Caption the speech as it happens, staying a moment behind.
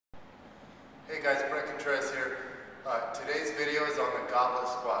Hey guys, Bret Contreras here. Today's video is on the Goblet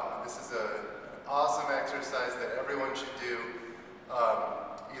Squat. This is an awesome exercise that everyone should do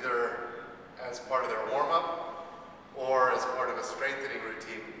either as part of their warm-up or as part of a strengthening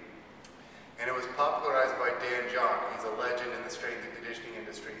routine. And it was popularized by Dan John. He's a legend in the strength and conditioning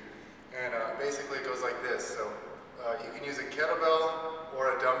industry. And basically it goes like this. So you can use a kettlebell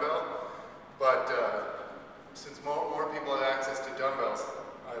or a dumbbell, but since more people have access to dumbbells,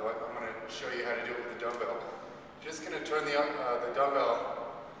 I'm going to show you how to do it with a dumbbell. Just going to turn the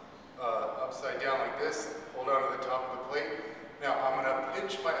dumbbell upside down like this, hold on to the top of the plate. Now I'm going to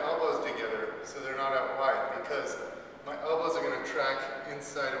pinch my elbows together so they're not out wide, because my elbows are going to track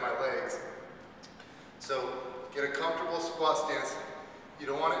inside of my legs. So get a comfortable squat stance. You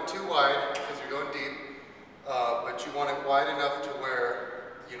don't want it too wide because you're going deep, but you want it wide enough to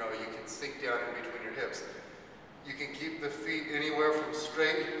where you can sink down in between your hips. You can keep the feet anywhere from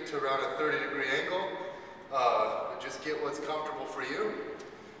straight to around a 30-degree angle. Just get what's comfortable for you.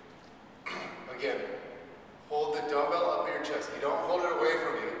 Again, hold the dumbbell up at your chest. You don't hold it away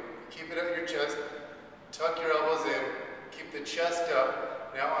from you. Keep it up your chest. Tuck your elbows in. Keep the chest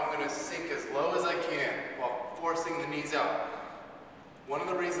up. Now I'm going to sink as low as I can while forcing the knees out. One of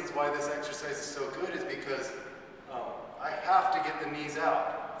the reasons why this exercise is so good is because I have to get the knees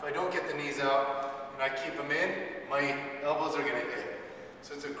out. If I don't get the knees out, and I keep them in, my elbows are going to hit.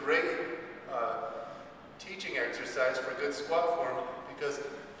 So it's a great teaching exercise for good squat form because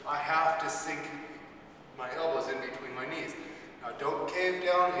I have to sink my elbows in between my knees. Now don't cave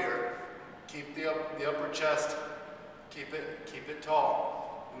down here. Keep the upper chest, keep it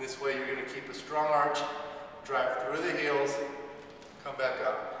tall. And this way you're going to keep a strong arch, drive through the heels, come back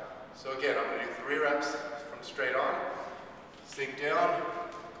up. So again, I'm going to do 3 reps from straight on. Sink down,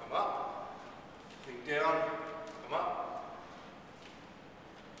 come up. Sink down, come up.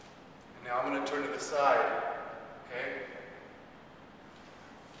 And now I'm going to turn to the side, okay?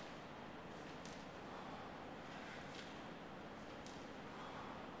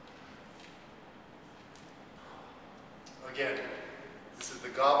 Again, this is the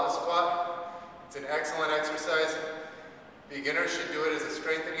Goblet Squat. It's an excellent exercise. Beginners should do it as a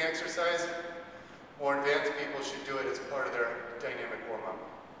strengthening exercise. More advanced people should do it as part of their dynamic warm-up.